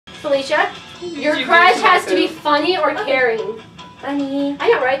Felicia, your crush has to be funny or caring. Funny. I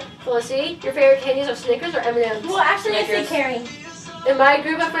know, right? Felicity, your favorite candies are Snickers or M&M's? Well, actually, I say caring. In my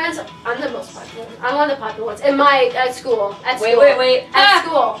group of friends, I'm the most popular. I'm one of the popular ones. At school. Wait. At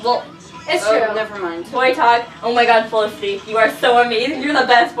school. Well, it's true. Never mind. Boy talk. Oh my God, Felicity, you are so amazing. You're the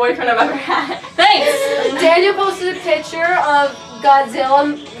best boyfriend I've ever had. Thanks. Daniel posted a picture of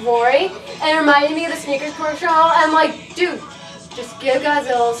Godzilla roaring and it reminded me of the Snickers commercial. And I'm like, dude, just give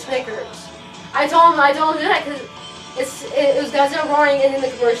Godzilla Snickers. I told him to do that because it was Godzilla roaring, and in the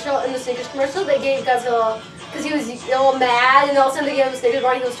Snickers commercial, they gave Godzilla. Because he was all mad, and all of a sudden they gave him Snickers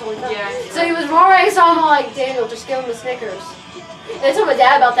bar, and he was totally fine. Yeah. So he was roaring, so I'm all like, Daniel, just give him the Snickers. And I told my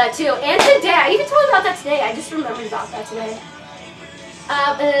dad about that too. And today, I even told him about that today. I just remembered about that today.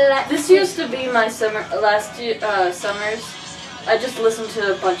 This used to be my summers. I just listened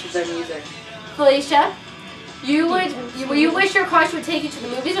to a bunch of their music. Felicia, you wish your crush would take you to the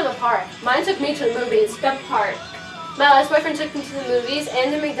movies or the park? Mine took me to the movies. The park. My last boyfriend took me to the movies and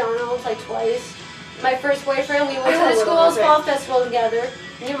to McDonald's like twice. My first boyfriend, we went to the school's fall festival together.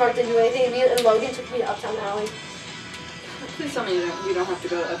 Me and Mark didn't do anything. Me and Logan took me to Uptown Alley. Please tell me you don't have to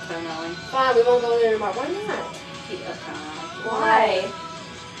go to Uptown Alley. Fine, we won't go there tomorrow. Why not? Hate Uptown Alley. Why?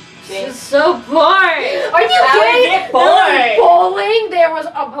 This is so boring. Are you kidding? Boring. Bowling? There was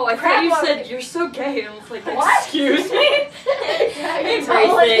a I thought you said you're so gay. And I was like, what? Excuse me? Yeah, you're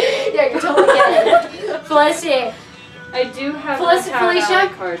totally gay. Felicity. I do have Felicia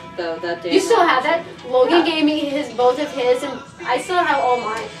card though that day. You still have that? Logan gave me both of his, and I still have all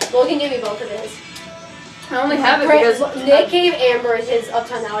mine. Logan gave me both of his. I only have it because Nick gave Amber his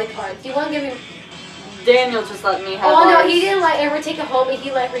Uptown Alley card. Do you want to give him? Daniel just let me have. Oh no, ours. he didn't let Amber take it home, and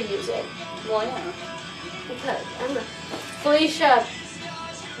he let her use it. Well, yeah. Because I don't know. Felicia,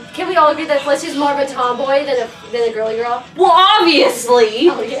 can we all agree that Felicia's more of a tomboy than a girly girl? Well, obviously.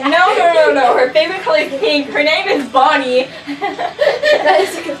 Oh, yeah. No. Her favorite color is pink. Her name is Bonnie.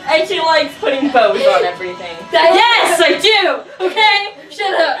 And she likes putting bows on everything. Yes, I do. Okay,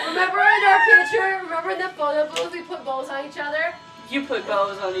 shut up. Remember in our picture? Remember in the photo booth we put bows on each other? You put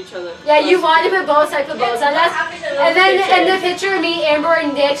bows on each other. Yeah, you wanted to put bows, I put bows on us. And then in the picture of me, Amber,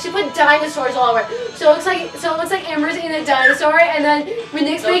 and Nick, she put dinosaurs all over. So it looks like Amber's eating a dinosaur, and then when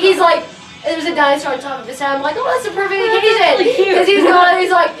Nick's big, he's like, there's a dinosaur on top of his head. I'm like, oh, that's the perfect occasion. Because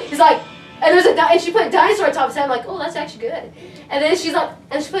he's like, and she put a dinosaur on top of his head. I'm like, oh, that's actually good. And then she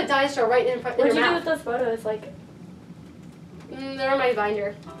put a dinosaur right in front of her mouth. What did you do with those photos? Like, they're in my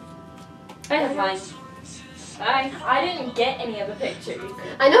binder. I have mine. I didn't get any of the pictures.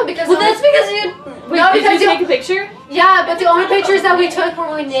 I know because that's because you. Wait, no, did because you take a picture? Yeah, but the only pictures that we took were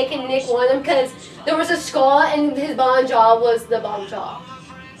with Nick, and Nick won them because there was a skull and his bottom jaw was the bottom jaw.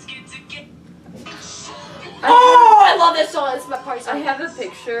 I love this song. It's my party song. I have a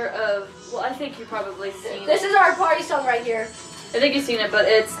picture of. Well, I think you probably seen. This is our party song right here. I think you've seen it, but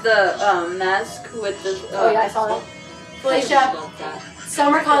it's the mask with the. Oh yeah, I saw that. Felicia,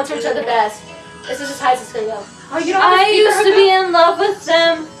 summer concerts are the best. This is as high as it's gonna go. Oh, you don't I used to be in love with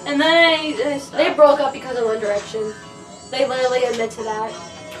them, and then they broke up because of One Direction. They literally admit to that.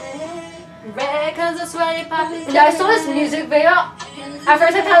 Red cause of sweaty pop. And I saw this music video. At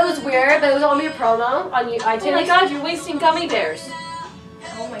first I thought it was weird, but it was only a promo on iTunes. Oh my God, you're wasting gummy bears.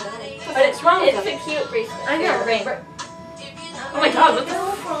 Oh my God. But it's wrong. It's a cute bracelet. I know. Ring. Oh my God, what the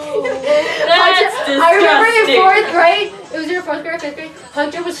That's disgusting. I remember in 4th grade, it was either 4th grade or 5th grade,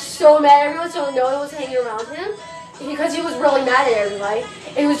 Hunter was so mad at everyone, so no one was hanging around him. Because he was really mad at everybody.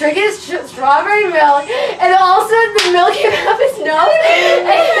 And he was drinking his strawberry milk, and all of a sudden the milk came out of his nose,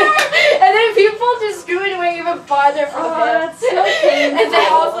 and then people just scooted away even farther from him. That's so painful. And I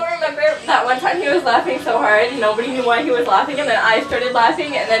also remember that one time he was laughing so hard, and nobody knew why he was laughing, and then I started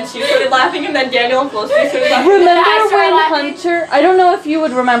laughing, and then she started laughing, and then Daniel and Felicity started laughing. Remember when Hunter, I don't know if you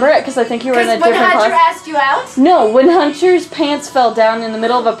would remember it because I think you were in a different class. When Hunter asked you out? No, when Hunter's pants fell down in the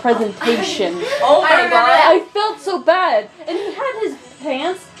middle of a presentation. Oh my God. I felt so bad. And he had his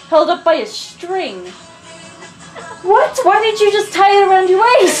pants held up by a string. What? Why didn't you just tie it around your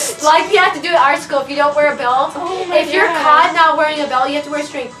waist? Like you have to do at our school if you don't wear a belt. Oh if you're caught not wearing a belt, you have to wear a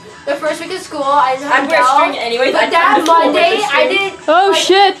string. The first week of school, I didn't have a belt. I wear a string anyways. But that Monday, I did. Oh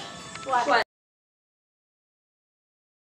shit. What?